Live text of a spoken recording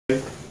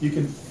You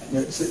can,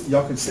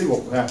 y'all can see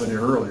what happened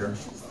here earlier.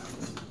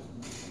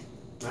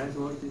 Might as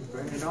well just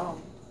burn it off.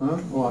 Huh?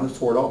 Well, I just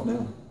tore it off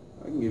now.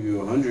 I can give you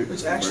 100.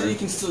 Which actually you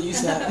can still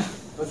use that.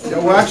 Yeah,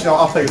 well, actually,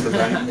 I'll take it to the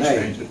bank and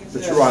exchange it.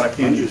 But you're right, I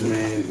can't use it.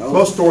 Man, no.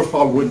 Most stores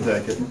probably wouldn't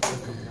take it.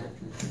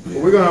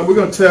 But we're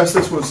gonna test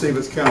this one and see if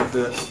it's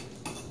counterfeit.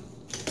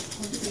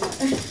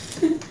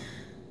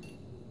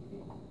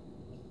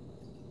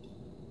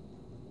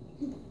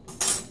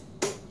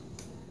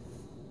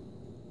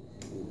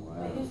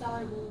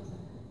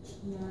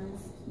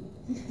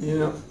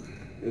 Yeah.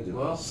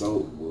 Well,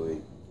 soap, boy.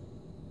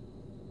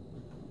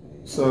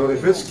 So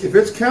if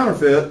it's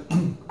counterfeit,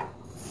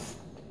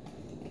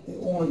 it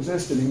won't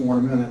exist anymore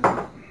in a minute.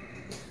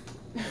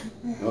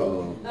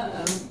 Uh-oh.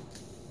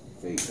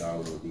 Fake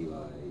dollar will be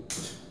like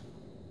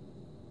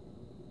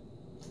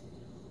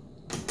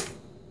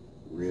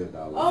real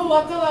dollar. Oh,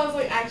 I thought I was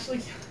like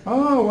actually.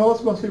 Oh, well,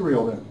 it's must be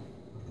real then.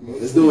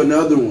 Let's do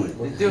another one.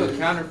 Let's do a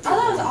counterfeit. Oh,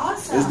 that was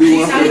awesome. Let's do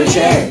one for the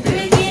chat. Do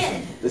it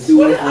again. Let's do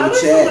one I for the wish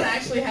someone chat.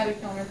 actually had a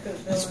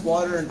counterfeit bill. It's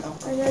water and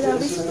alcohol.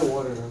 This is the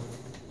water though.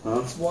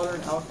 Huh? It's water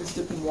and alcohol. It's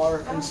dipped in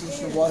water and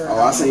solution of water. And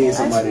Oh, I seen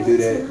somebody do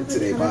that to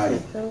their body.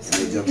 And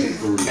they jump in the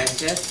pool. That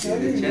chest, Yeah,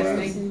 the they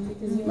chest do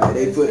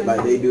thing.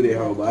 like they do their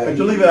whole body. But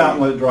you leave it out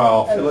and let it dry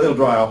off. It'll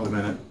dry off in a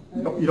minute.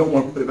 You don't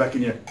want to put it back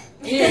in your.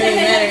 Yeah,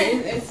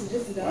 it's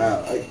just $1.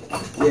 Wow.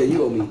 Yeah,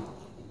 you owe me.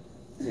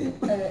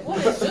 Well,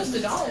 it's just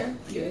 $1.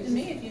 Give it to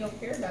me if you don't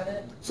care about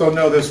it. So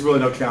no, there's really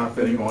no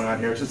counterfeiting going on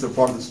here. It's just a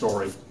part of the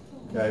story.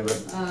 Okay,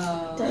 but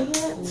Dang it.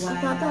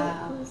 I thought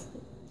that Wow. was...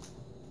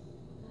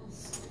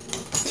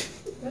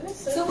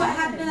 So what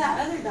happened to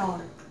that other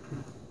 $1?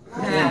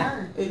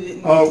 Yeah. It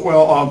didn't. oh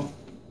well,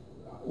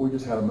 we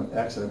just had an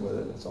accident with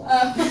it. That's all.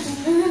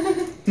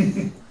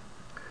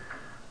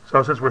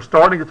 So since we're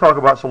starting to talk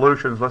about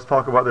solutions, let's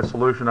talk about the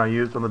solution I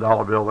used on the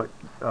dollar bill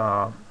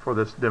for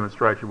this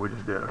demonstration we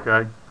just did.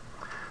 Okay.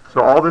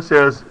 So all this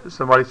is,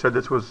 somebody said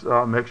this was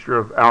a mixture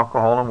of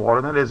alcohol and water,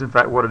 and that is in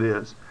fact what it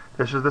is.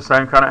 This is the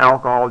same kind of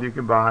alcohol you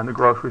can buy in the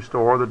grocery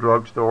store, the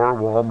drugstore,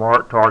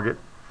 Walmart, Target.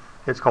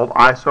 It's called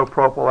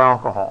isopropyl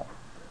alcohol.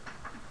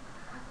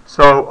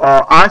 So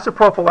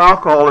isopropyl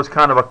alcohol is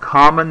kind of a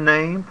common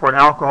name for an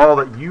alcohol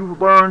that you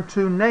learned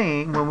to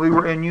name when we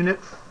were in Unit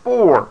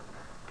 4.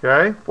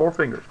 Okay, 4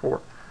 fingers,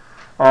 4.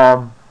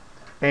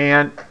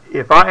 And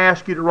if I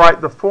ask you to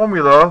write the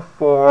formula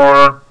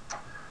for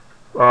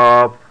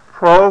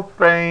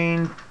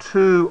propane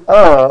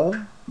 2-ol,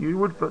 you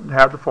would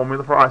have the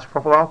formula for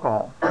isopropyl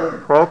alcohol.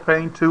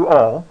 Propane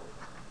 2-ol.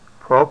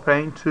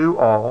 Propane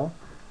 2-ol.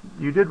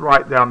 You did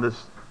write down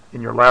this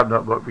in your lab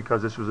notebook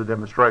because this was a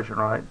demonstration,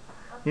 right?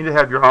 You need to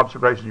have your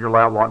observations in your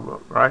lab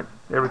logbook, right?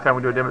 Every time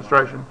we do a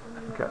demonstration?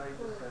 Okay.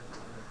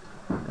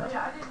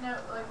 Yeah, I didn't know,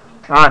 like,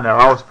 I know,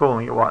 I was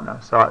fooling you, wasn't I?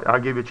 So I'll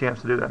give you a chance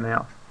to do that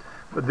now.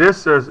 But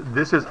this is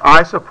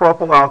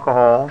isopropyl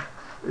alcohol.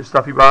 It's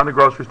stuff you buy in the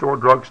grocery store,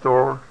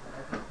 drugstore,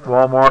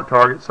 Walmart,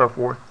 Target, so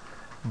forth.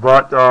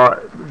 But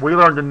we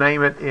learned to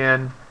name it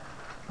in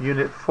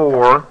Unit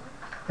 4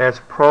 as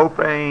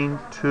propane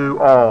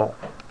 2-ol.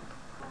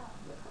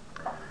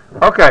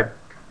 Okay,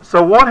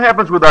 so what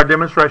happens with our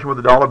demonstration with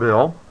the dollar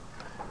bill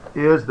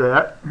is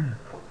that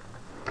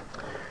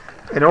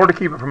in order to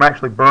keep it from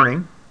actually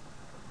burning,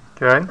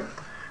 okay,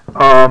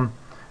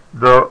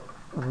 the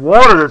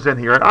water that's in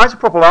here, and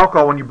isopropyl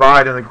alcohol, when you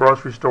buy it in the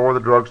grocery store, the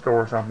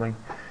drugstore, or something,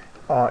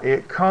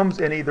 it comes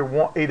in either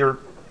one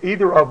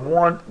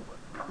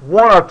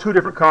of two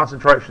different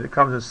concentrations. It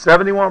comes in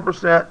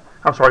 70%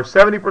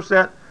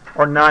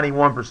 or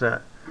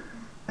 91%.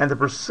 And the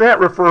percent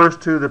refers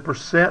to the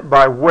percent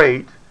by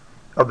weight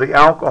of the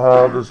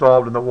alcohol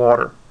dissolved in the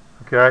water.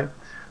 Okay?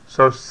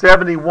 So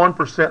 71%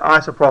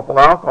 isopropyl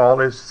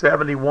alcohol is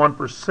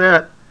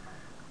 71%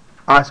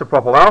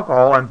 isopropyl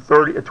alcohol and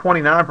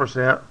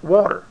 29%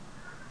 water.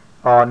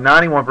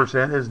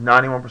 91% is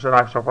 91%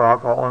 isopropyl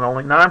alcohol and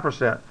only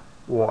 9%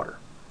 water.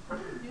 what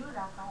do you do with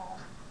alcohol?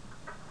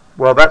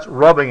 Well, that's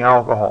rubbing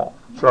alcohol.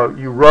 So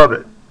you rub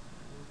it.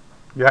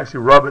 You actually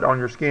rub it on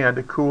your skin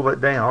to cool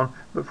it down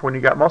before you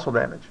got muscle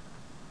damage.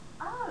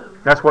 Oh.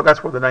 That's where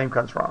the name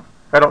comes from.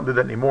 I don't do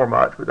that anymore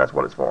much, but that's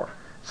what it's for.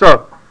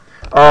 So,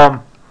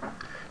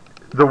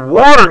 the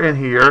water in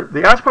here,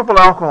 the isopropyl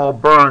alcohol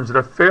burns at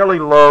a fairly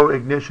low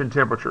ignition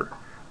temperature.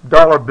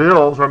 Dollar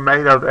bills are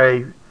made of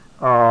a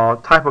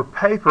type of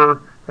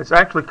paper that's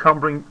actually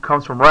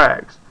comes from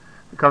rags.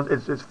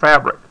 It's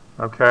fabric,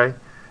 okay?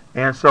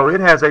 And so it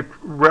has a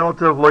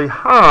relatively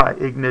high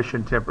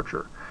ignition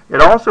temperature.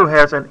 It also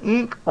has an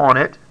ink on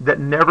it that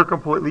never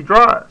completely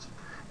dries,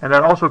 and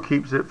that also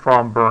keeps it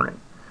from burning.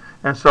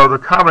 And so the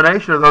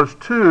combination of those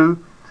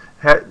two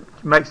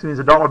means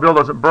a dollar bill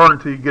doesn't burn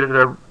until you get it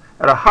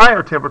at a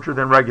higher temperature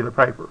than regular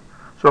paper.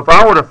 So if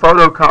I were to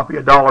photocopy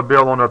a dollar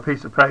bill on a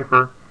piece of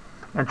paper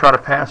and try to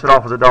pass it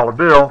off as a dollar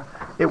bill,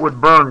 it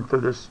would burn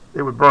through this.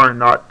 It would burn and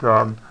not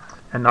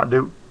be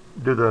able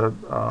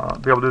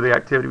to do the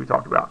activity we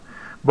talked about.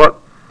 But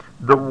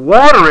the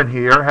water in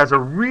here has a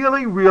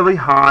really, really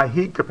high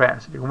heat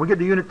capacity. When we get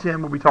to Unit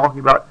 10, we'll be talking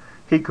about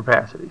heat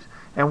capacities.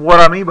 And what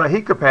I mean by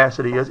heat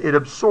capacity is it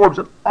absorbs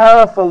an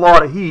awful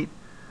lot of heat,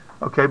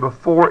 okay,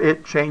 before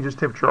it changes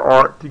temperature.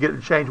 Or to get it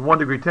to change 1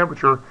 degree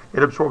temperature,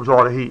 it absorbs a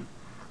lot of heat.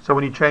 So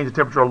when you change the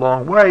temperature a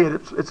long way,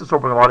 it's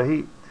absorbing a lot of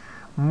heat.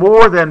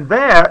 More than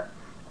that,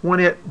 when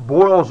it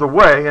boils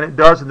away, and it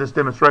does in this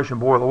demonstration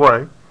boil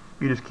away,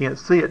 you just can't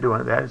see it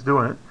doing that, it's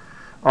doing it.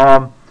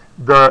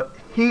 The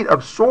heat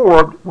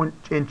absorbed when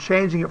in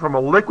changing it from a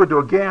liquid to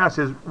a gas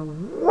is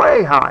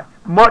way high,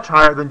 much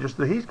higher than just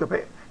the heat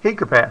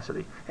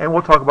capacity. And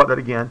we'll talk about that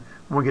again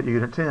when we get to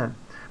Unit 10.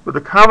 But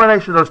the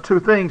combination of those two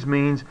things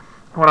means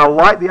when I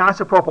light the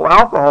isopropyl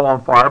alcohol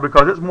on fire,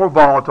 because it's more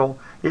volatile,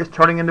 it's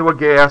turning into a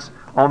gas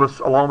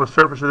along the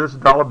surface of this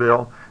dollar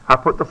bill, I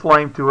put the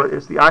flame to it.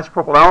 It's the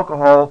isopropyl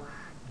alcohol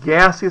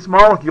gaseous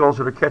molecules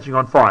that are catching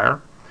on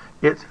fire.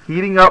 It's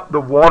heating up the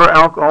water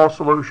alcohol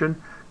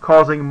solution,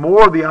 causing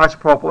more of the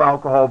isopropyl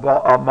alcohol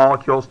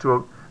molecules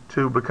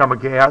to become a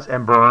gas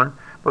and burn.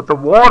 But the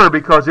water,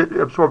 because it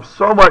absorbs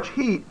so much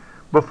heat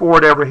before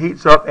it ever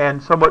heats up,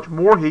 and so much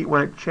more heat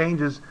when it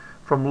changes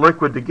from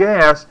liquid to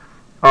gas,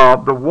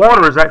 the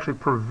water is actually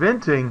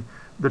preventing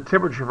the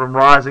temperature from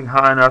rising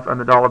high enough and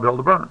the dollar bill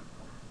to burn.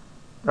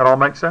 That all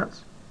makes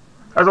sense?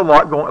 There's a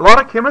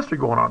lot of chemistry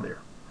going on there.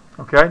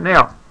 Okay,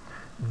 now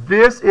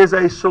this is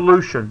a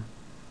solution,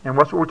 and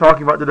what's what we're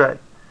talking about today.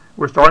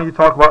 We're starting to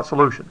talk about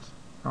solutions.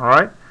 All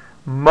right,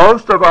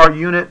 most of our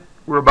unit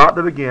we're about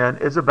to begin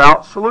is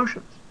about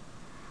solutions,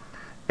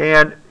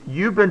 and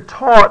you've been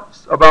taught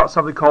about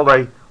something called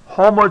a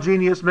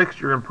homogeneous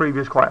mixture in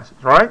previous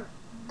classes, right?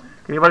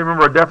 Can anybody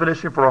remember a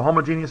definition for a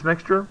homogeneous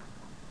mixture?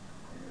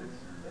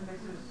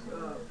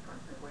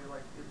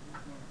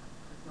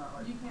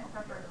 You can't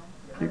separate them.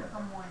 They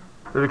become one.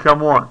 They become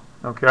one.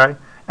 Okay.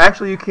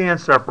 Actually, you can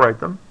separate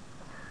them,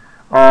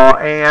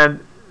 and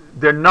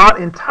they're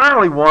not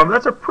entirely one. But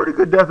that's a pretty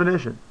good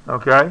definition.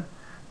 Okay.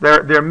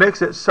 They're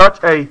mixed at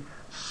such a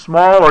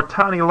small or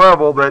tiny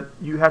level that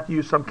you have to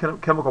use some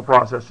chemical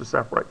process to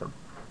separate them.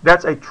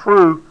 That's a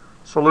true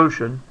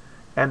solution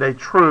and a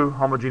true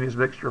homogeneous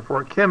mixture.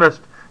 For a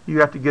chemist, you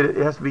have to get it.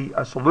 It has to be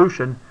a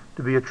solution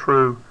to be a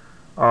true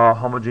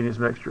homogeneous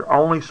mixture.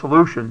 Only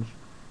solutions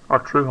are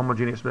true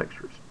homogeneous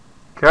mixtures.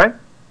 Okay?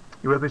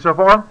 You with me so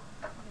far?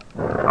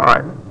 All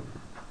right.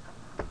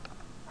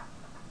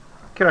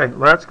 Okay,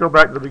 let's go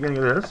back to the beginning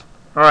of this.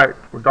 All right,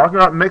 we're talking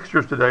about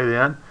mixtures today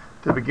then,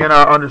 to begin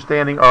our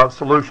understanding of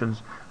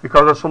solutions,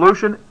 because a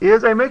solution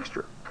is a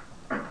mixture.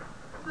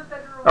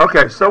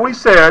 Okay, so we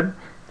said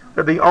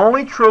that the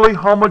only truly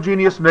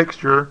homogeneous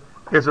mixture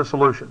is a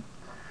solution.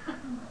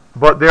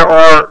 But there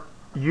are,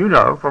 you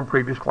know from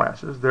previous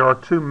classes, there are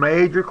two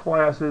major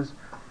classes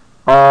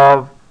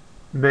of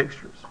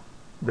mixtures.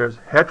 There's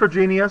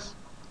heterogeneous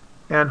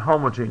and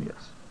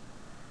homogeneous.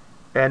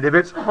 And if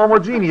it's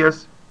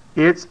homogeneous,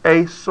 it's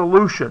a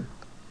solution.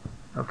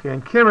 Okay,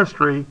 in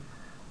chemistry,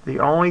 the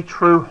only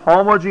true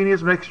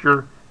homogeneous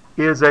mixture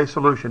is a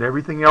solution.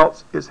 Everything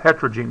else is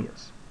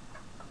heterogeneous.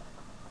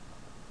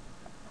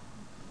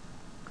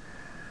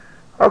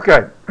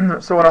 Okay,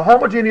 so in a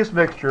homogeneous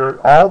mixture,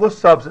 all the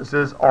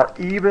substances are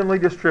evenly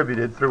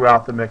distributed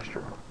throughout the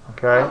mixture.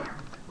 Okay,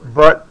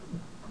 but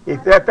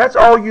if that's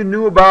all you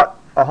knew about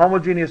a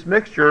homogeneous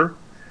mixture,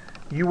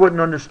 you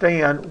wouldn't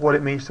understand what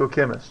it means to a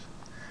chemist.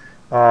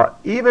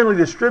 Evenly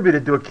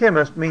distributed to a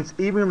chemist means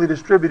evenly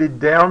distributed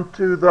down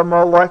to the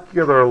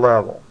molecular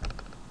level.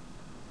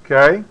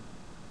 Okay?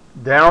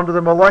 Down to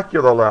the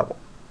molecular level.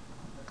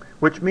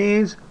 Which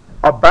means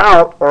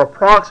about or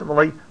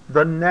approximately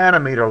the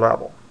nanometer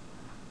level.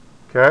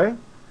 Okay?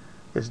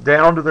 It's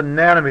down to the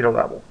nanometer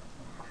level.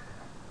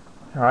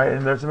 All right,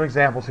 and there's some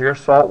examples here.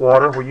 Salt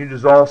water, where you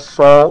dissolve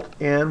salt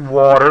in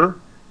water.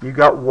 You've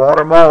got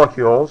water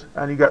molecules,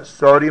 and you've got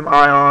sodium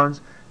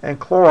ions and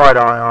chloride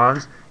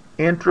ions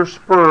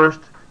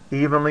interspersed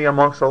evenly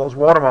amongst all those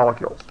water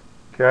molecules.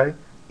 Okay?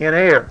 In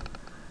air,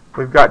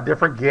 we've got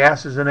different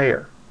gases in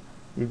air.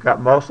 You've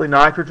got mostly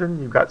nitrogen,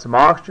 you've got some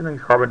oxygen and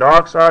carbon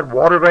dioxide,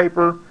 water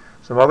vapor,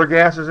 some other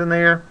gases in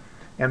there,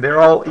 and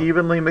they're all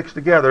evenly mixed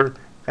together,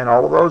 and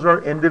all of those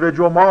are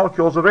individual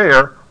molecules of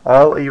air,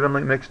 all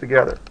evenly mixed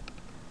together.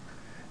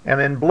 And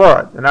then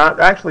blood, and I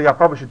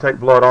probably should take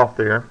blood off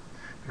there,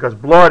 because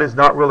blood is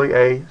not really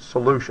a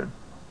solution.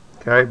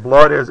 Okay,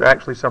 blood is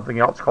actually something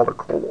else called a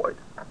colloid.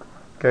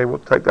 Okay, we'll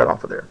take that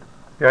off of there.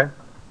 Okay,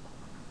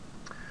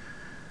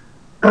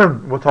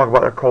 we'll talk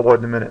about that colloid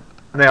in a minute.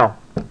 Now,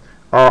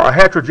 a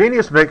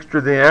heterogeneous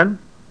mixture then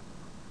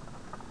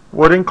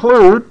would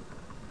include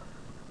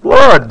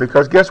blood,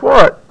 because guess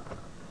what?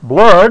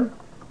 Blood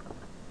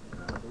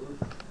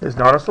is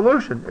not a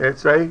solution.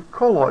 It's a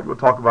colloid we'll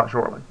talk about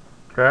shortly.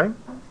 Okay?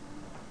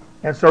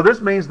 And so this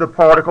means the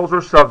particles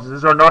or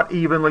substances are not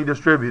evenly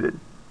distributed.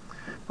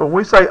 But when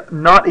we say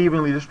not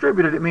evenly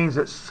distributed, it means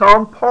that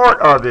some part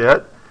of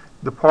it,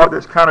 the part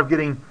that's kind of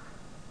getting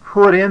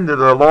put into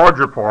the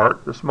larger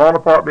part, the smaller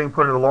part being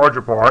put into the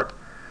larger part,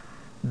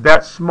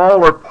 that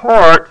smaller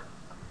part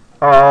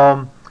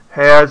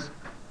has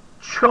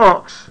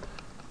chunks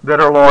that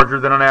are larger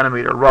than a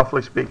nanometer,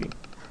 roughly speaking.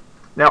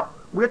 Now,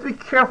 we have to be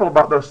careful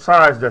about those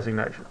size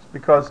designations,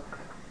 because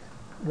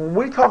when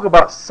we talk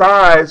about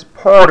size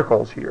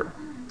particles here,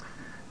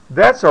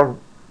 that's a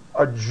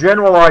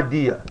general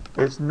idea.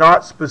 It's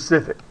not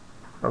specific.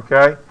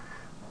 Okay?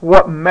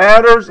 What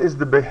matters is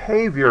the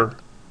behavior,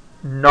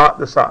 not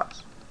the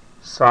size.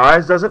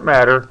 Size doesn't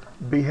matter,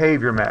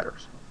 behavior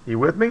matters. You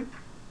with me?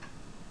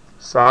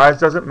 Size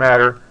doesn't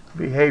matter,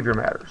 behavior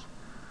matters.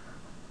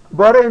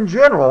 But in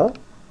general,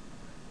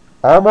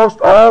 almost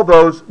all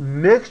those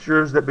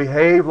mixtures that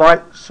behave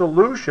like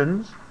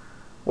solutions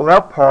will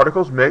have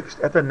particles mixed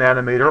at the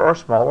nanometer or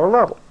smaller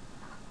level.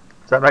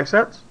 Does that make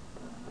sense?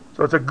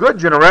 So it's a good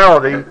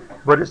generality,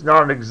 but it's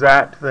not an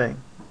exact thing.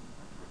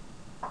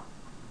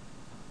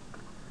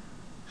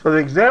 So the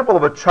example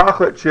of a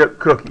chocolate chip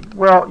cookie.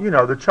 Well, you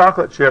know, the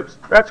chocolate chips,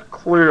 that's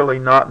clearly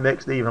not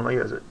mixed evenly,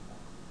 is it?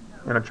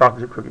 In a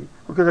chocolate chip cookie.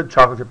 Because it's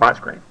chocolate chip ice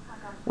cream,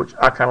 which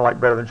I kind of like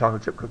better than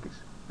chocolate chip cookies.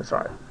 That's all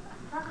right.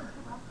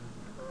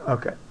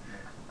 Okay.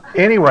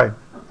 Anyway,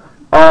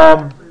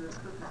 but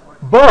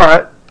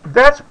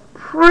that's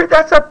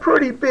a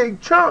pretty big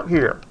chunk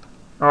here.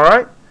 All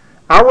right?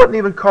 I wouldn't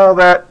even call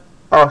that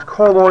a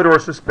colloid or a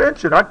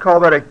suspension. I'd call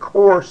that a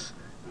coarse,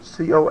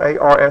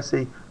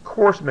 C-O-A-R-S-E,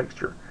 coarse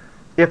mixture.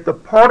 If the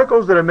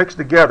particles that are mixed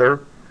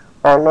together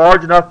are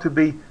large enough to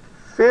be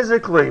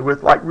physically,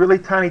 with like really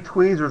tiny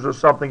tweezers or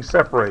something,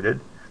 separated,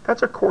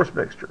 that's a coarse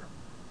mixture.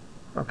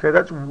 Okay,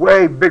 that's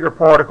way bigger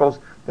particles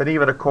than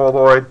even a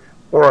colloid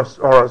or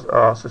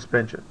a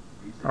suspension.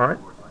 All right?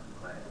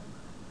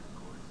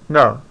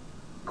 No.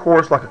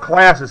 Coarse like a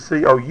class is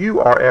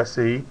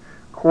C-O-U-R-S-E.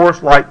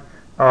 Coarse like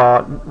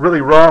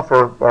really rough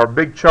or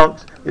big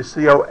chunks is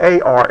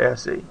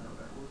C-O-A-R-S-E.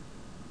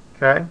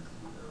 Okay?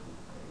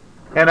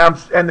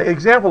 And the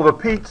example of a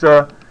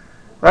pizza,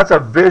 that's a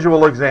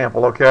visual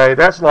example, okay?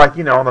 That's like,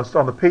 you know,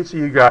 on the pizza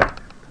you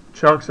got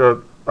chunks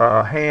of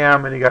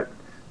ham, and you got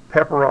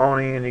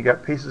pepperoni, and you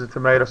got pieces of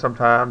tomato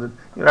sometimes, and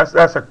you know,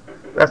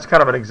 that's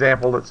kind of an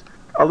example that's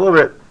a little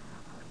bit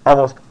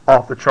almost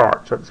off the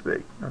chart, so to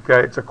speak.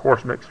 Okay, it's a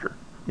coarse mixture.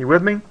 You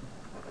with me?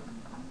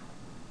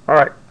 All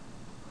right.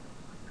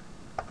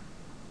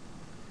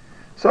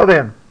 So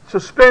then,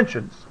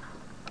 suspensions.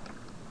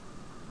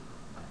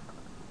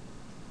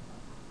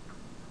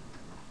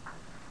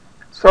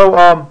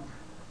 So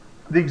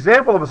the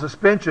example of a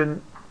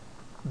suspension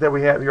that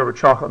we have here of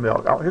chocolate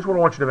milk. Here's what I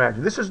want you to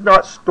imagine. This is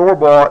not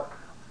store-bought,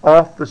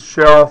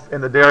 off-the-shelf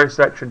in the dairy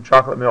section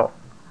chocolate milk.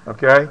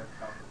 Okay?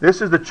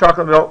 This is the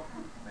chocolate milk,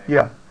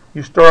 yeah,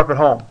 you stir up at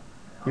home.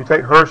 You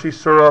take Hershey's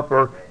syrup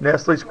or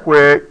Nestle's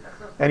Quick,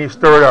 and you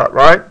stir it up,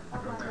 right?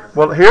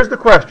 Well, here's the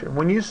question.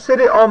 When you sit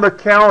it on the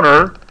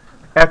counter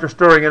after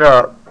stirring it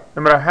up,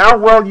 no matter how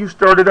well you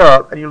stirred it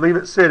up and you leave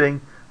it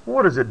sitting,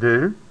 what does it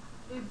do?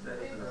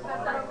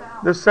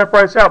 This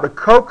separates out. The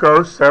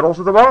cocoa settles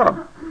at the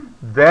bottom.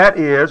 That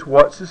is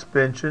what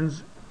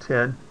suspensions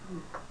tend.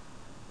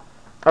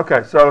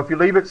 Okay, so if you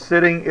leave it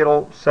sitting,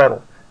 it'll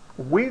settle.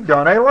 We've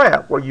done a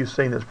lab where you've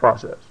seen this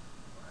process.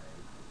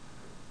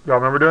 Y'all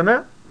remember doing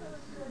that?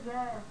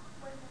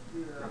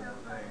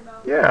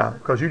 Yeah,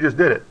 because you just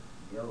did it.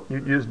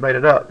 You just made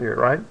it up here,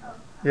 right?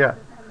 Yeah.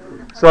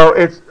 So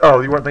it's,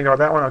 oh, you weren't thinking about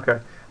that one? Okay.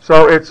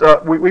 So it's,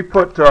 we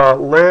put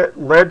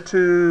lead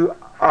to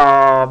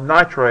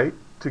nitrate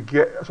to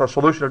get, so a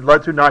solution of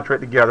lead to nitrate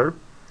together.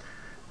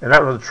 And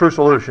that was a true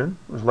solution.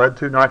 It was lead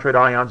to nitrate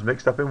ions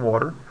mixed up in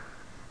water.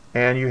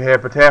 And you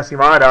have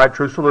potassium iodide,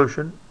 true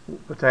solution.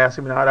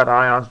 Potassium and iodide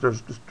ions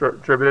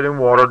distributed in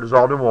water,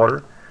 dissolved in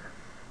water.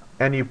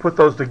 And you put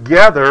those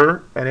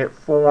together, and it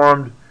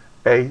formed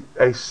a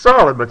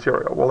solid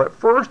material. Well, at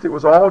first, it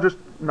was all just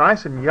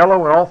nice and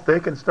yellow and all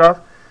thick and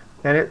stuff.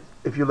 And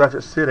if you left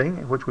it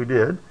sitting, which we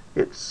did,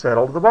 it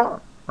settled to the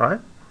bottom, right?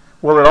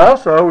 Well, it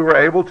also, we were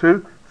able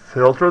to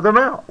filter them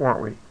out,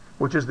 weren't we?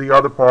 Which is the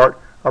other part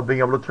of being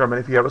able to determine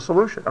if you have a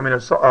solution. I mean,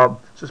 a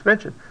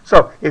suspension.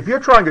 So, if you're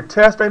trying to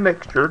test a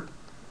mixture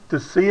to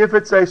see if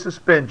it's a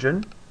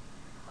suspension,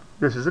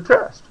 this is a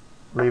test.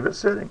 Leave it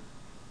sitting.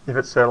 If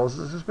it settles,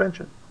 it's a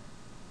suspension.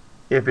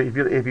 If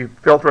you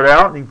filter it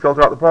out and you can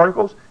filter out the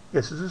particles,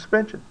 it's a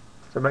suspension.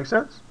 Does that make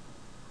sense?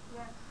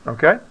 Yes.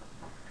 Okay?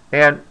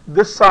 And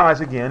this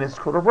size, again, is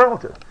sort of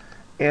relative.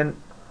 In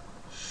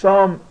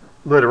some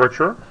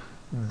literature,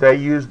 they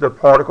use the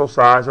particle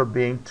size of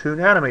being 2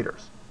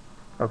 nanometers.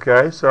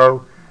 Okay?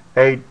 So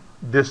a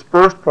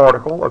dispersed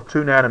particle of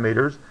 2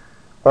 nanometers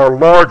or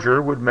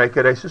larger would make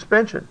it a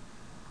suspension.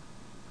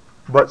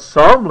 But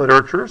some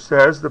literature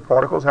says the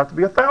particles have to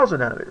be 1,000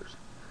 nanometers.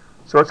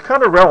 So it's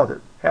kind of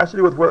relative. It has to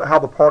do with how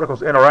the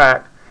particles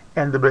interact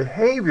and the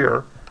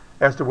behavior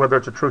as to whether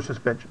it's a true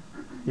suspension.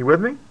 You with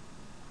me?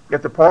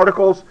 If the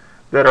particles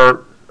that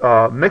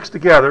are mixed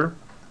together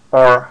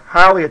are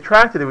highly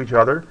attracted to each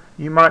other,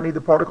 you might need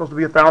the particles to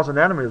be 1,000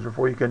 nanometers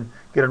before you can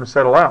get them to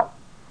settle out.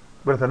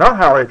 But if they're not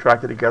highly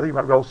attracted together, you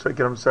might be able to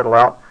get them to settle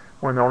out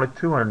when they're only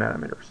 200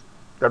 nanometers.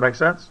 Does that make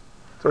sense?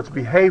 So it's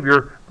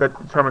behavior that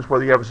determines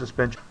whether you have a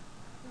suspension.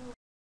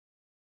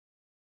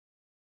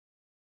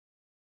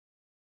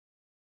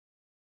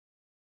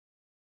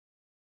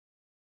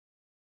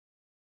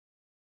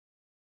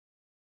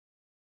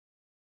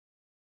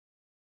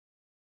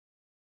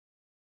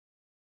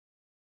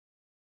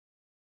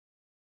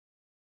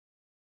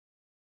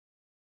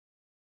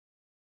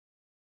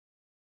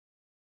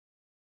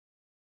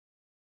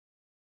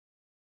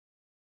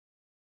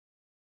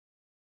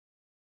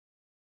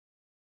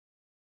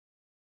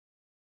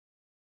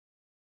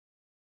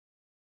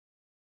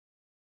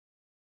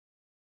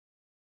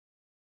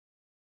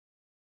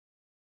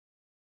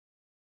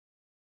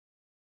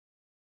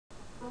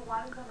 But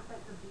why does that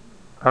affect the bees?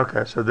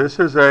 Okay, so this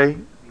is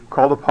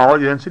called a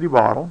polydensity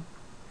bottle.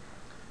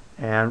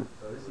 And,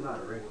 So this is not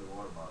a regular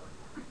water bottle.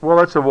 well,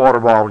 it's a water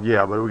bottle,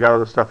 yeah, but we got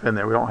other stuff in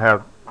there. We don't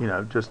have,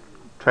 just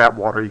tap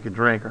water you can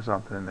drink or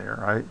something in there,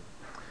 right?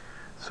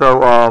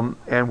 So,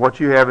 and what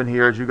you have in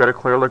here is you got a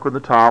clear liquid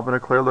in the top and a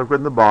clear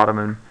liquid in the bottom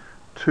and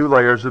 2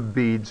 layers of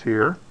beads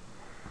here.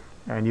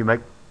 And you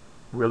make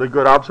really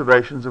good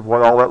observations of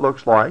what all that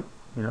looks like.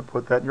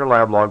 Put that in your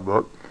lab log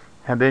book.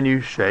 And then you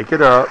shake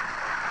it up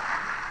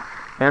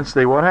and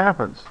see what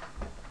happens.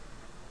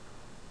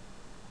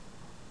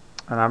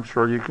 And I'm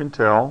sure you can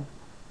tell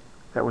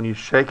that when you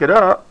shake it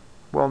up,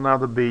 well, now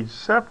the beads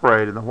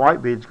separate and the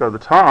white beads go to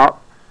the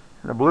top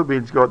and the blue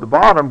beads go at the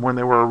bottom when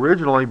they were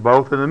originally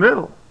both in the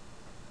middle.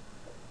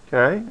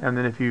 Okay? And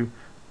then if you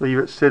leave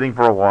it sitting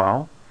for a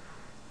while,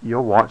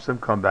 you'll watch them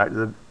come back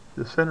to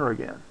the center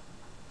again.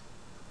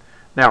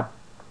 Now,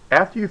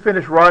 after you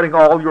finish writing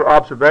all your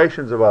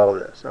observations of all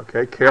of this,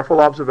 okay, careful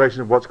observations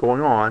of what's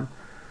going on,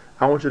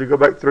 I want you to go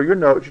back through your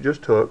notes you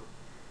just took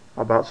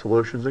about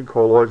solutions and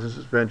colloids and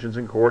suspensions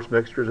and coarse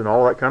mixtures and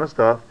all that kind of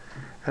stuff,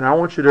 and I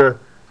want you to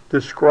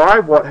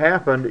describe what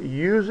happened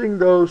using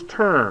those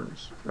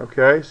terms,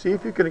 okay? See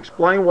if you can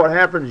explain what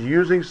happens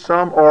using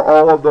some or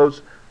all of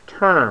those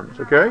terms,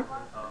 okay?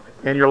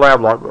 In your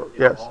lab logbook,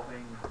 yes.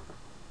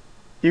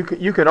 You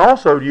can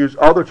also use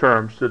other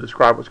terms to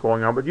describe what's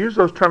going on, but use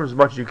those terms as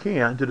much as you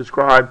can to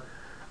describe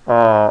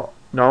not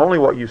only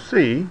what you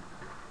see,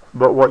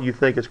 but what you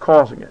think is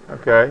causing it,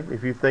 okay?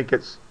 If you think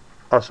it's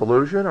a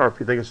solution, or if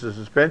you think it's a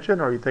suspension,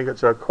 or you think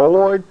it's a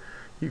colloid,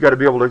 you've got to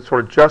be able to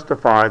sort of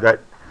justify that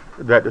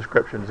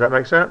description. Does that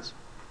make sense?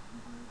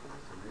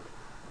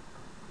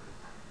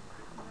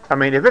 I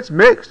mean, if it's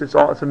mixed, it's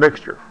a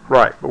mixture,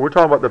 right? But we're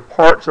talking about the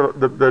parts of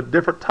the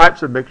different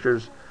types of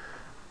mixtures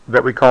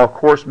that we call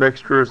coarse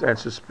mixtures and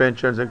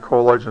suspensions and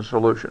colloids and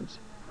solutions.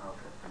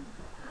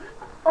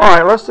 All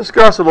right, let's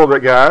discuss a little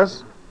bit,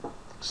 guys.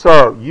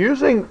 So,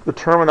 using the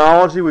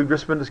terminology we've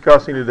just been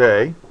discussing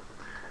today,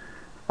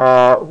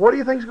 what do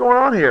you think is going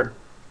on here?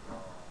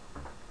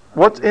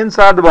 What's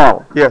inside the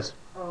bottle? Yes?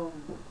 I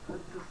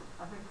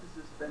think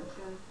the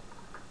suspension,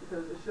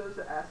 because it shows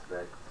the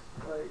aspects,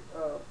 like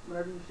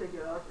whenever you shake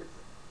it up,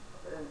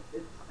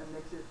 and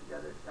mix it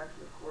together, it's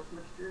actually a coarse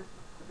mixture,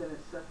 but then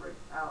it separates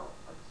out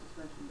like the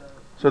suspension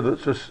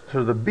does.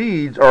 So the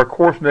beads are a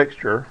coarse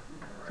mixture.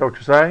 Is that what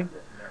you're saying?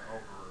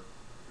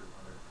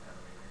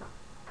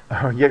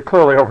 Yeah,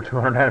 clearly over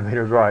 200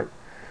 nanometers, right.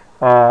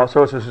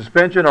 So it's a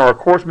suspension or a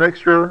coarse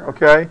mixture,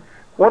 okay.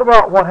 What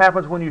about what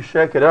happens when you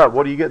shake it up?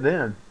 What do you get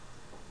then?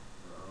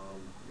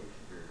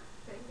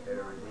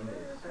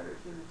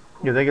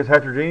 You think it's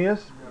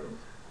heterogeneous?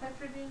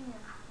 Heterogeneous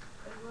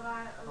is what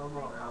I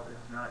think.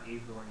 It's not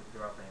evenly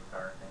throughout the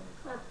entire thing.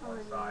 It's That's on one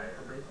what side.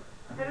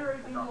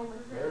 Heterogeneous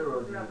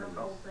is throughout the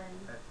whole thing.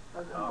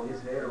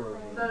 It's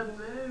heterogeneous. The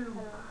move.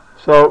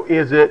 So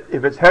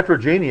if it's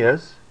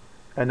heterogeneous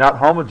and not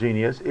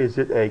homogeneous, is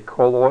it a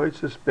colloid,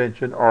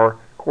 suspension, or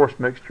coarse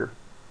mixture?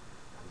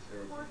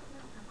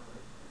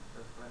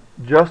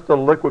 Just the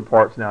liquid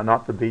parts now,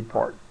 not the bead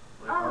part.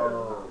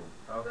 Oh,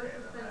 Okay. the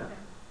suspension.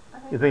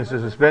 You think it's a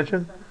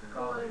suspension?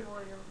 Colloid.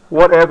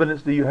 What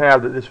evidence do you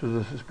have that this was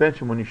a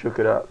suspension when you shook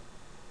it up?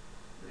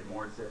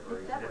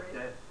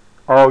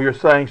 Oh, you're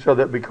saying so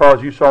that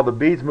because you saw the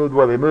beads move the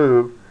way they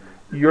move,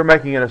 you're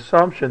making an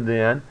assumption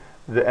then,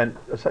 and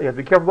you have to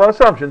be careful about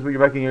assumptions, but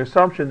you're making an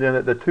assumption then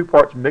that the two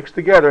parts mix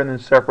together and then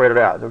separated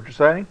out. Is that what you're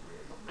saying?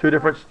 Two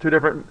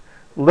different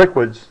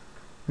liquids.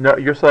 No,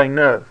 you're saying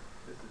no.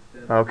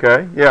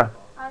 Okay, yeah.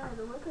 I don't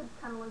know, the liquids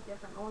kind of look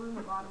different. The one on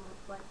the bottom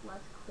looks like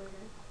less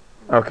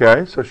clear.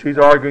 Okay, so she's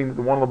arguing that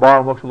the one on the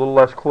bottom looks a little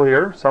less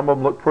clear. Some of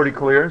them look pretty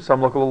clear,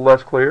 some look a little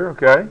less clear,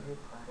 okay?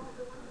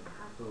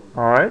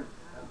 All right.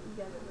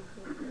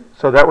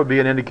 So that would be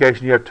an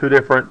indication you have two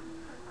different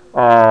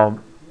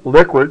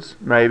liquids,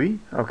 maybe,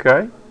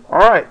 okay? All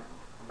right.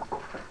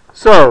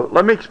 So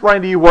let me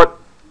explain to you what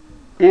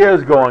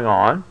is going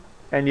on.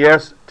 And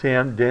yes,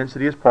 Tim,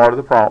 density is part of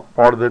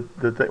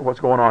the what's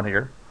going on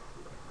here.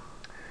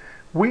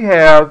 We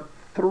have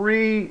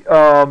three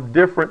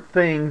different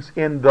things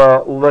in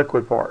the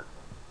liquid part.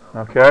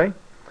 Okay,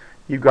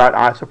 you've got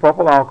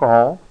isopropyl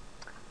alcohol,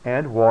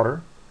 and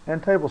water,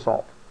 and table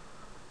salt.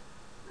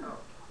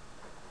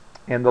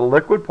 In the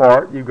liquid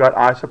part, you've got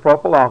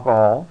isopropyl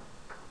alcohol,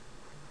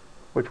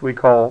 which we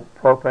call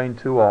propane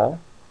 2-ol,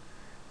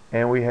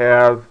 and we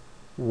have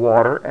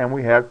water, and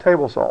we have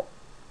table salt.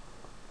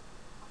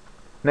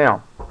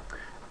 Now,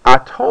 I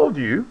told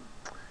you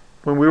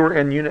when we were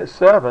in Unit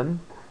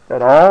 7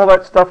 that all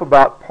that stuff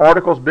about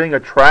particles being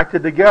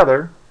attracted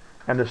together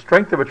and the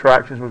strength of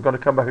attractions was going to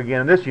come back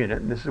again in this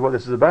unit, and this is what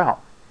this is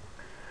about.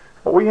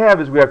 What we have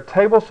is we have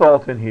table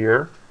salt in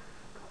here,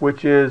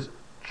 which is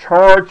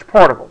charged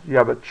particles. You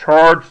have a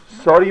charged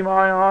sodium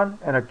ion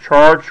and a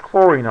charged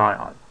chlorine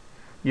ion.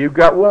 You've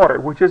got water,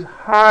 which is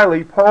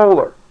highly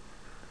polar.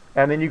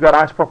 And then you've got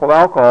isopropyl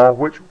alcohol,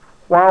 which,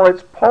 while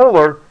it's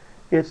polar,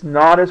 it's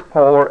not as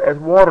polar as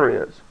water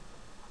is.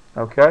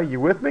 Okay, you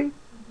with me?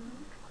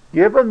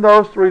 Given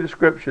those three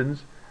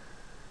descriptions,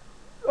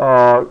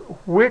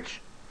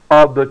 which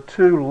of the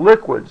two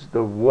liquids,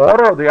 the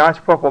water or the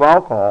isopropyl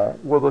alcohol,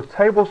 will the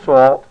table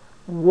salt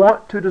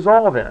want to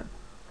dissolve in?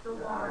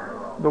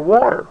 The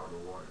water,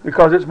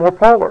 because it's more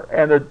polar,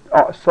 and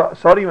the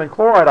sodium and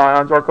chloride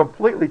ions are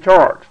completely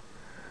charged.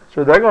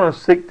 So they're going to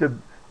seek to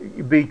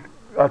be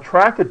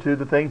attracted to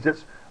the things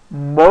that's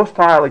most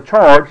highly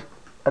charged,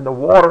 and the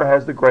water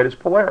has the greatest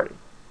polarity.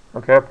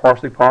 Okay, a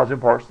partially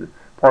positive,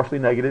 partially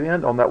negative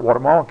end on that water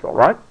molecule,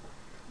 right?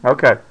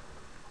 Okay,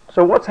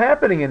 so what's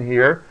happening in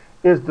here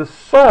is the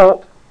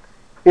salt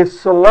is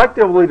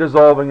selectively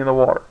dissolving in the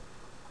water.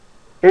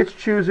 It's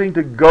choosing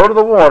to go to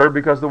the water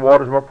because the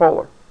water is more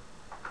polar,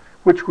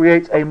 which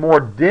creates a more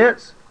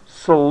dense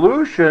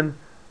solution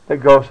that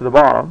goes to the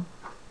bottom,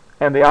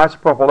 and the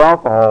isopropyl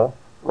alcohol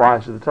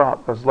rises to the top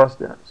because it's less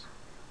dense.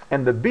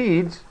 And the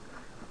beads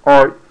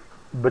are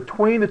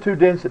between the two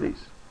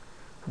densities.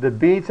 The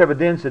beads have a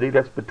density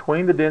that's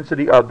between the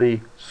density of the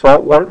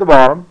salt water at the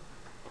bottom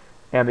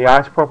and the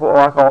isopropyl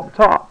alcohol at the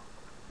top.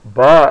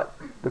 But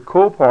the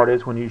cool part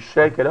is when you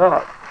shake it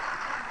up,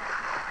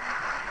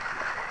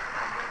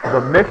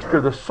 the mixture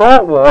of the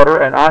salt water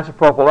and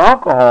isopropyl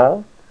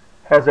alcohol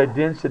has a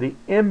density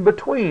in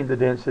between the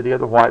density of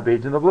the white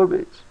beads and the blue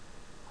beads.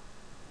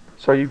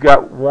 So you've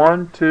got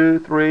 1, 2,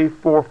 3,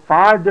 4,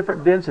 5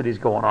 different densities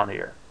going on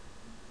here.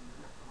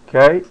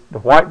 Okay, the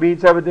white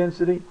beads have a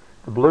density,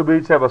 the blue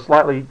beads have a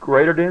slightly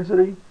greater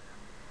density,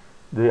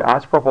 the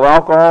isopropyl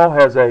alcohol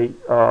has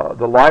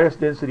the lightest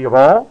density of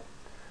all,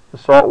 the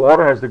salt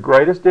water has the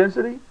greatest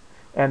density,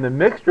 and the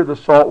mixture of the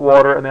salt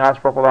water and the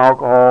isopropyl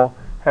alcohol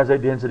has a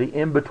density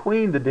in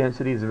between the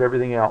densities of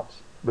everything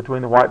else,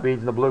 between the white beads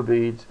and the blue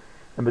beads,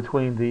 and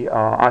between the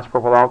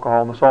isopropyl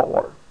alcohol and the salt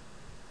water.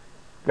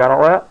 Got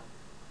all that?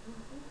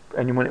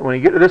 And when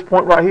you get to this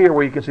point right here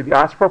where you can see the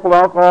isopropyl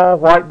alcohol,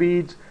 white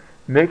beads,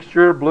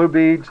 mixture, blue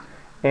beads,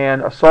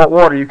 and salt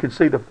water, you can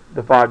see the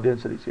 5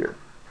 densities here.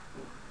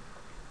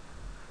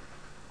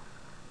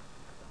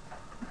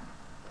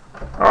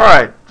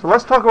 Alright, so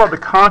let's talk about the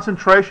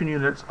concentration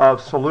units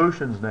of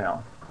solutions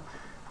now.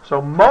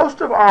 So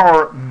most of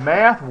our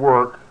math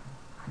work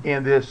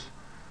in this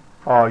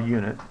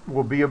unit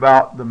will be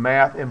about the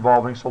math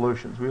involving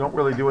solutions. We don't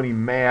really do any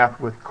math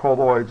with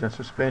colloids and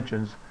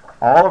suspensions.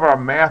 All of our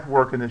math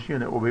work in this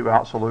unit will be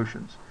about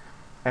solutions.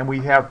 And we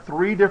have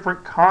 3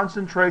 different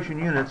concentration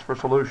units for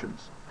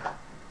solutions.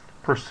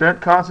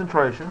 Percent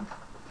concentration,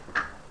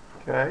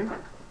 okay,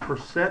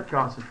 percent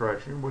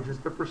concentration, which is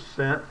the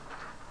percent.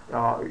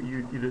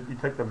 You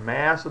take the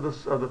mass of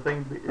the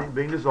thing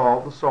being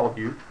dissolved, the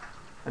solute,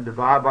 and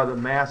divide by the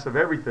mass of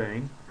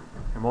everything,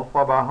 and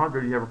multiply by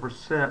 100, you have a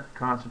percent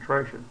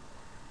concentration.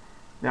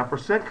 Now,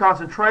 percent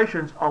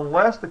concentrations,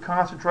 unless the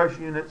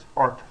concentration units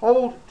are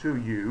told to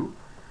you,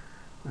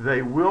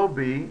 they will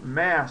be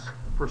mass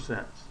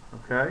percents.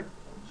 Okay?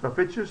 So if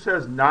it just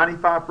says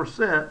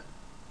 95%,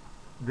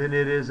 then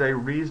it is a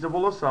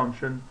reasonable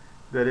assumption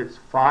that it's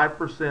 5%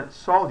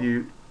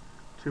 solute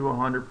to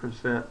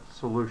 100%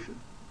 solution.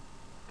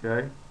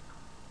 Okay?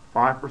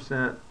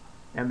 5%,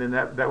 and then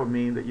that would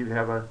mean that you'd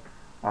have a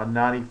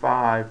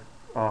 95,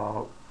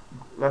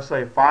 let's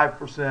say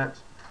 5%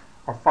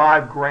 or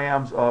 5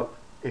 grams of,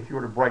 if you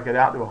were to break it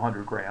out to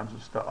 100 grams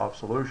of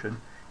solution,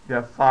 you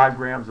have 5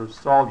 grams of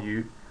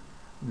solute,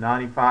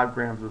 95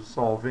 grams of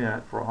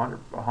solvent for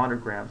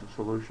 100 grams of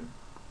solution.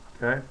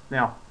 Okay?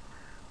 Now,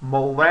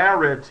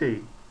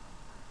 molarity.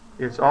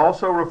 It's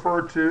also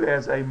referred to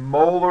as a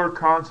molar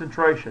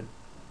concentration.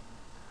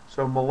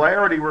 So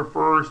molarity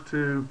refers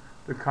to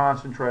the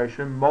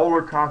concentration.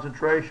 Molar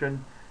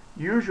concentration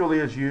usually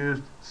is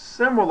used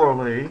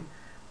similarly,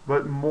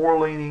 but more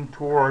leaning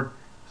toward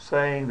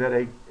saying that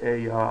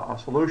a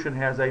solution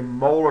has a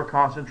molar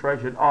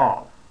concentration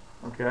of.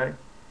 Okay?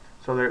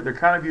 So they're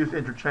kind of used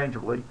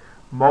interchangeably.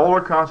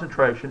 Molar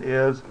concentration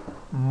is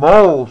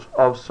moles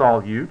of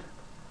solute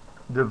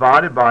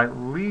divided by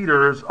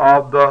liters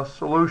of the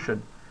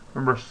solution.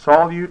 Remember,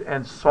 solute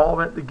and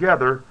solvent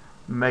together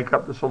make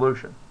up the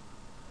solution.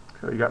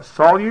 So you got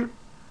solute,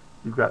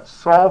 you've got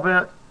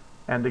solvent,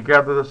 and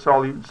together the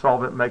solute and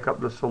solvent make up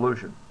the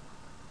solution.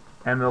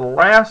 And the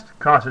last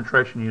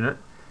concentration unit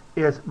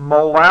is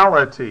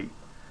molality.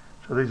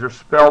 So these are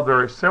spelled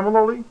very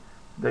similarly.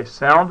 They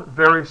sound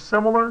very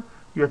similar.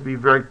 You have to be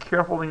very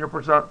careful in your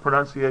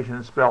pronunciation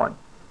and spelling.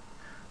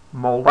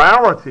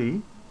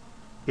 Molality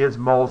is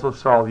moles of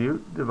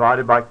solute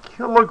divided by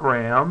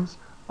kilograms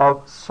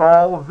of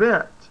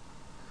solvent.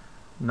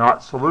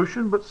 Not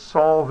solution, but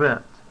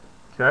solvent.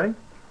 Okay?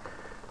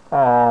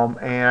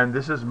 And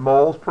this is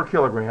moles per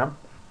kilogram.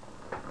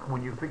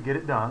 When you get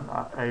it done,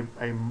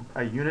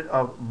 a unit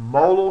of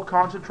molar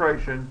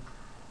concentration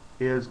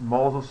is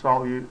moles of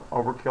solute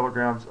over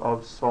kilograms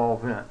of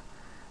solvent.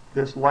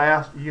 This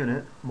last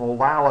unit,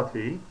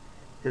 molality,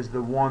 is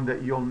the one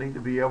that you'll need to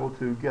be able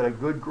to get a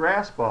good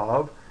grasp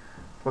of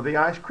for the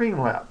ice cream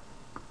lab.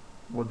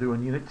 We'll do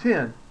in Unit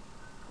 10.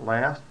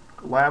 Last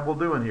lab we'll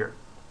do in here.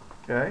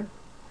 Okay?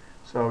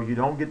 So you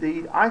don't get to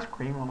eat ice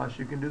cream unless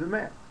you can do the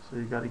math. So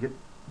you've got to get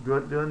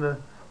good doing the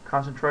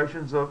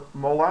concentrations of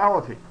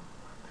molality.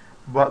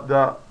 but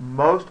the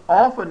most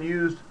often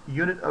used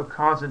unit of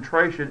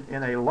concentration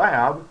in a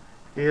lab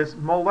is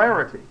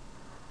molarity.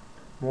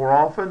 More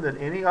often than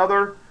any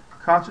other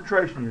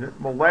concentration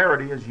unit,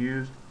 molarity is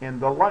used in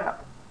the lab.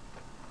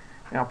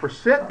 Now,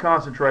 percent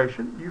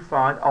concentration you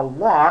find a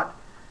lot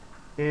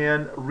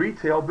in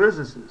retail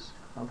businesses.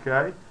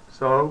 Okay,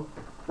 so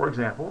for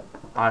example,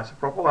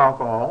 isopropyl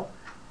alcohol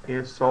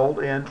is sold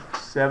in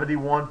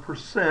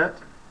 70%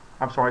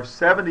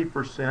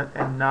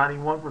 and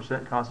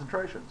 91%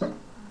 concentrations.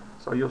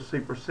 So you'll see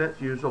percents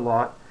used a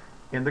lot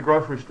in the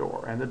grocery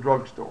store and the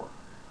drugstore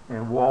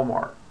and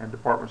Walmart and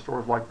department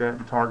stores like that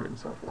and Target and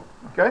so forth.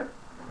 Okay?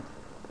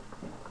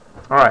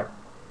 All right.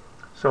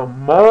 So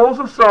moles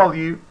of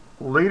solute,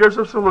 liters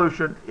of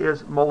solution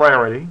is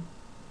molarity.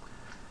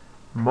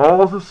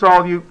 Moles of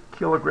solute,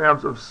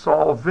 kilograms of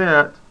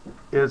solvent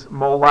is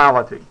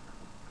molality.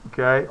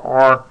 Okay?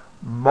 Or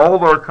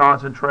molar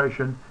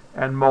concentration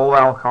and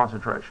molal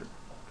concentration.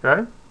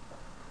 Okay?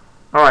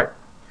 All right.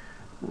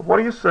 What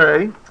do you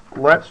say?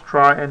 Let's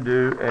try and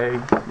do a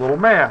little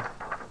math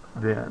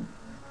then.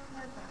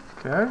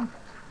 Okay?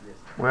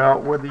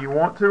 Well, whether you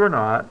want to or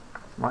not,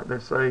 like they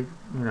say,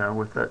 you know,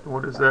 with that,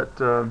 what is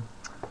that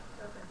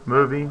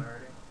movie?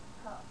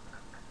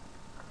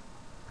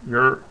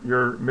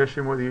 Your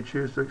mission, whether you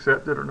choose to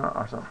accept it or not,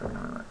 or something.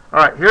 All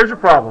right, here's your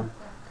problem.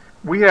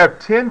 We have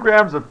 10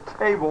 grams of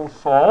table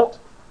salt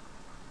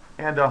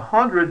and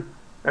 100,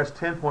 that's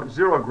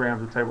 10.0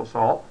 grams of table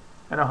salt,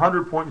 and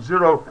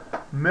 100.0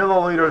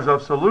 milliliters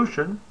of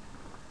solution.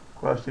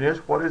 Question is,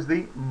 what is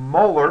the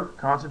molar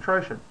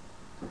concentration?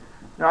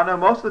 Now, I know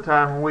most of the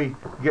time when we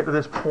get to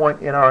this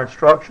point in our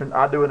instruction,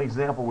 I do an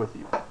example with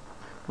you.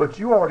 But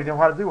you already know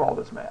how to do all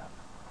this math.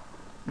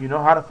 You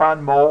know how to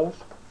find moles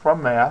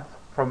from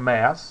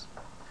mass,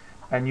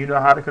 and you know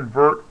how to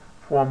convert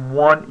from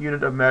one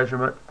unit of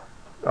measurement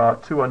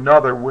to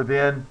another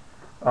within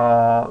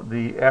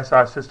the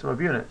SI system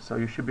of units. So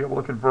you should be able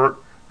to convert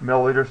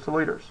milliliters to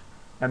liters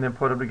and then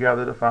put them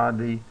together to find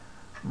the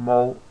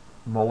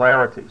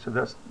molarity. So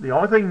that's the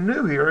only thing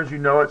new here is you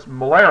know it's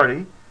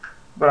molarity,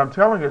 but I'm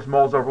telling you it's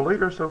moles over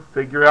liters, so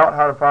figure out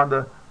how to find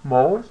the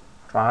moles,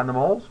 find the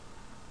moles,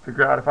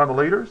 figure out how to find the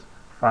liters,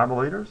 find the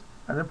liters,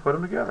 and then put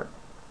them together.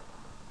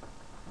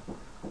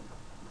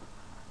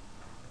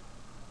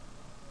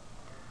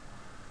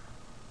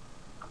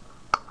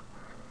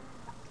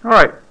 All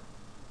right,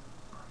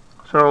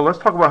 so let's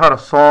talk about how to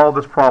solve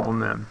this problem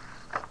then.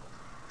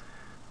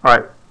 All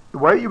right, the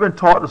way you've been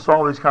taught to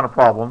solve these kind of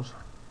problems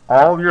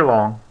all year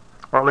long,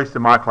 or at least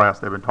in my class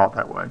they've been taught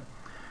that way,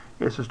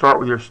 is to start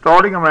with your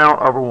starting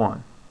amount over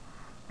 1.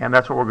 And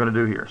that's what we're going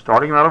to do here,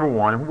 starting amount over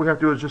 1. And what we have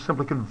to do is just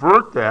simply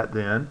convert that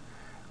then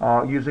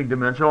using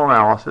dimensional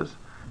analysis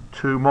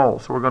to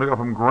moles. So we're going to go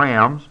from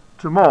grams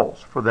to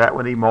moles. For that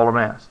we need molar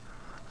mass.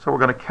 So we're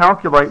going to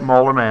calculate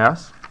molar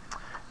mass.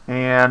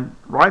 And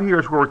right here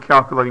is where we're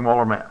calculating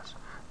molar mass.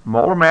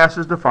 Molar mass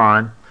is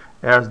defined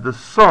as the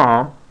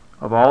sum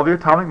of all the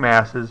atomic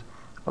masses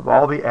of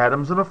all the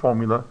atoms in a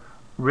formula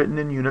written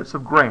in units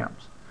of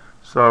grams.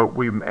 So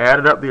we've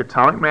added up the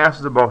atomic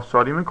masses of both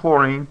sodium and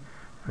chlorine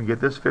and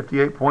get this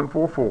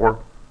 58.44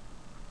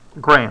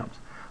 grams.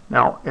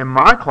 Now, in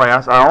my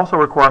class, I also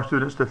require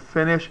students to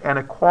finish an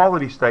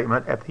equality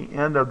statement at the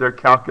end of their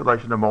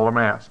calculation of molar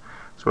mass.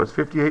 So it's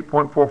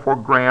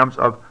 58.44 grams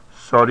of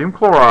sodium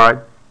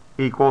chloride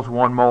equals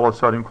 1 mole of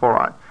sodium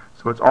chloride.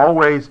 So it's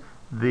always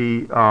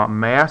the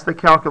mass they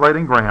calculate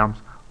in grams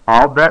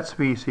of that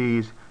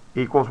species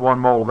equals 1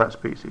 mole of that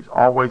species.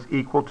 Always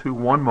equal to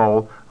 1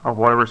 mole of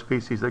whatever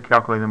species they're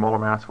calculating the molar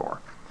mass for.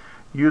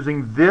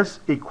 Using this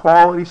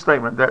equality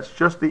statement, that's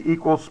just the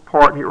equals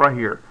part here, right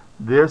here.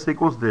 This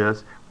equals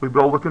this. We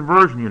build a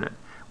conversion unit.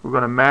 We're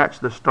going to match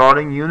the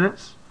starting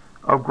units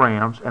of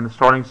grams and the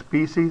starting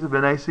species of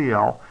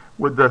NaCl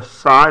with the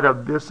side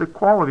of this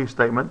equality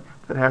statement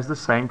that has the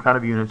same kind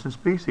of units and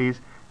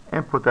species,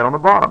 and put that on the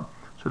bottom.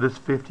 So this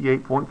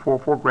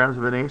 58.44 grams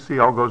of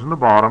NaCl goes in the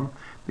bottom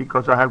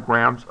because I have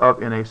grams of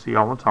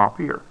NaCl on the top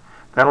here.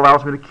 That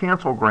allows me to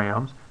cancel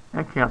grams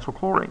and cancel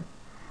chlorine.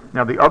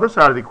 Now the other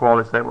side of the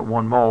equality statement,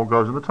 1 mole,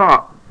 goes in the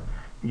top.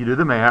 You do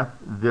the math,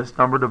 this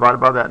number divided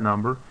by that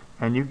number,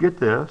 and you get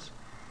this.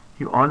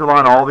 You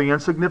underline all the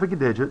insignificant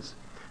digits.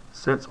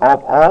 Since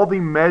of all the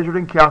measured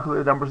and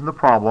calculated numbers in the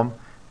problem,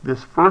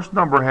 this first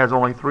number has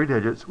only 3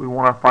 digits. We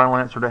want our final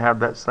answer to have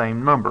that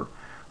same number.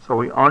 So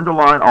we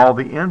underline all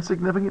the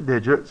insignificant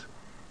digits.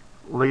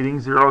 Leading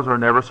zeros are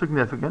never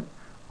significant.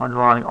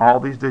 Underlining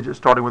all these digits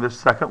starting with this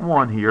second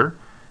one here.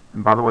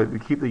 And by the way, we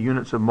keep the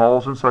units of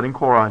moles and sodium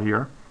chloride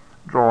here.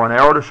 Draw an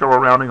arrow to show a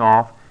rounding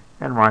off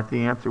and write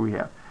the answer we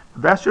have.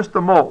 That's just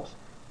the moles.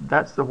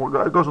 That's the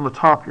it goes on the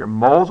top here.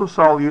 Moles of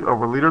solute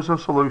over liters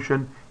of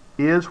solution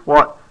is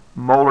what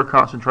molar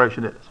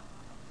concentration is.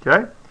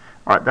 Okay?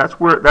 All right,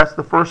 that's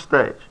the first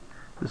stage.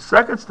 The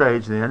second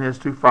stage then is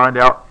to find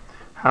out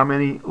how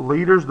many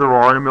liters there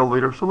are in a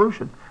milliliter of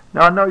solution.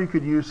 Now I know you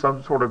could use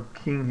some sort of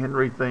King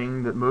Henry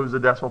thing that moves the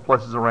decimal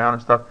places around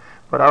and stuff,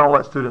 but I don't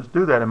let students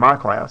do that in my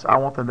class. I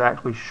want them to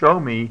actually show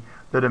me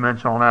the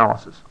dimensional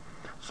analysis.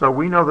 So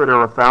we know that there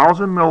are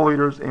 1,000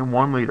 milliliters in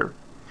 1 liter.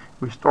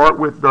 We start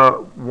with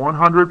the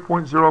 100.0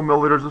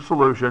 milliliters of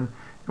solution,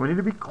 and we need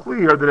to be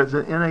clear that it's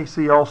an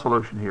NaCl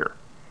solution here.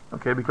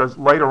 Okay, because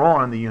later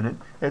on in the unit,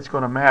 it's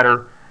going to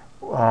matter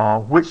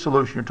which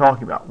solution you're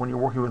talking about. When you're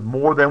working with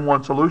more than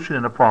one solution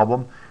in a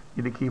problem,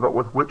 you need to keep up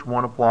with which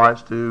one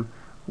applies to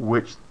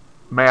which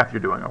math you're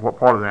doing, or what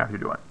part of the math you're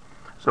doing.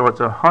 So it's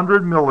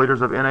 100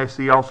 milliliters of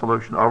NaCl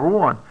solution over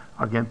 1.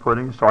 Again,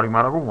 putting the starting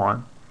amount over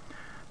 1,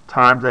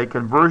 times a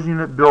conversion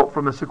unit built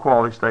from this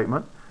equality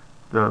statement.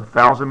 The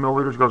 1,000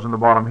 milliliters goes in the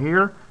bottom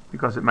here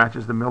because it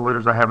matches the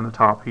milliliters I have in the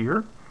top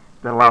here.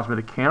 That allows me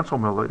to cancel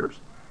milliliters.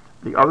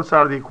 The other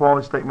side of the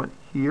equality statement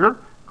here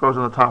goes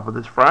on the top of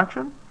this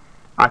fraction.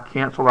 I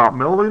cancel out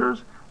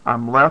milliliters.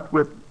 I'm left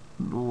with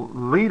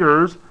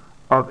liters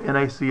of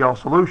NaCl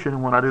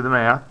solution. When I do the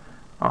math,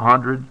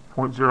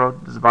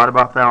 100.0 divided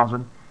by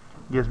 1,000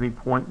 gives me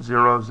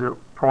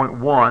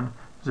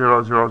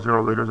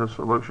 0.1000 liters of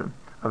solution,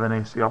 of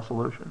NaCl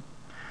solution.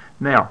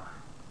 Now,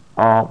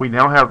 we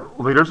now have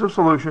liters of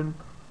solution.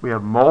 We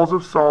have moles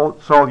of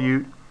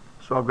solute.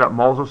 So I've got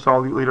moles of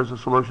solute, liters of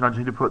solution. I just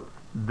need to put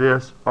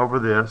this over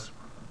this,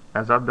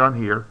 as I've done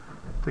here,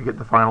 to get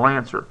the final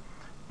answer.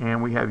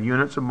 And we have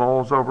units of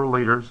moles over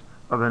liters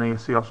of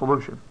NaCl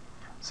solution.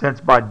 Since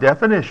by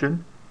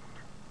definition,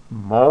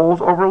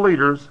 moles over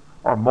liters,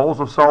 or moles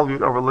of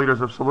solute over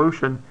liters of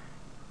solution,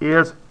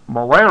 is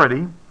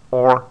molarity,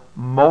 or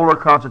molar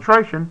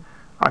concentration,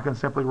 I can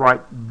simply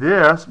write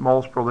this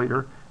moles per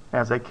liter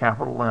as a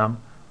capital M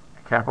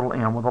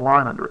with a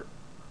line under it.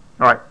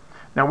 All right,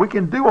 now we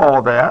can do all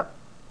of that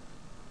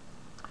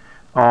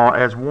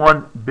as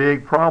one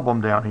big problem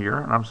down here.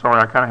 And I'm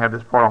sorry, I kind of have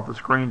this part off the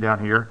screen down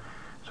here.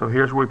 So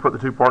here's where we put the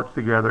two parts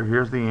together.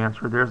 Here's the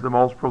answer. There's the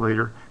moles per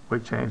liter. We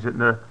changed it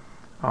into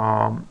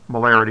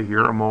molarity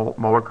here, or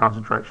molar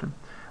concentration.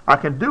 I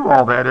can do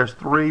all that as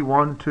three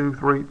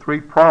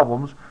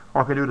problems,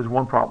 or I can do it as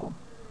one problem.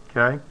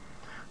 Okay?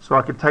 So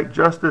I can take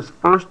just this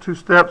first two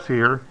steps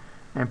here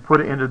and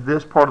put it into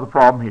this part of the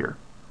problem here.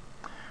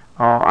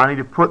 I need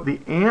to put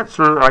the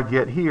answer I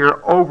get here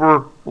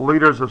over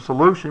liters of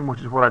solution, which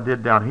is what I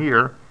did down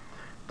here.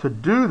 To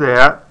do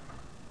that,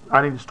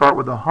 I need to start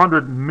with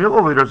 100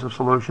 milliliters of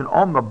solution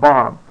on the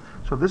bottom.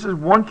 So this is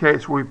one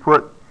case where we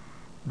put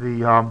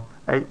the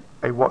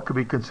what could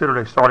be considered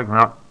a starting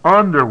amount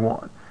under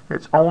 1.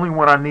 It's only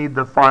when I need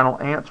the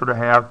final answer to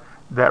have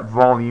that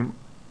volume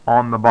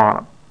on the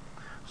bottom.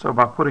 So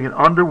by putting it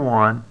under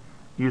 1,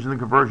 using the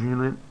conversion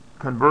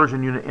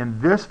unit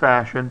in this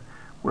fashion,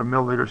 where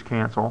milliliters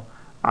cancel,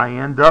 I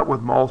end up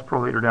with moles per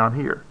liter down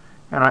here.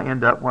 And I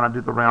end up, when I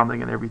do the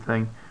rounding and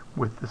everything,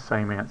 with the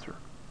same answer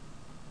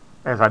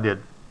as I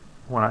did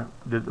when I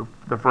did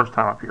the first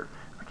time up here.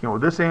 I came up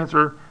with this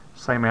answer,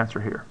 same answer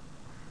here.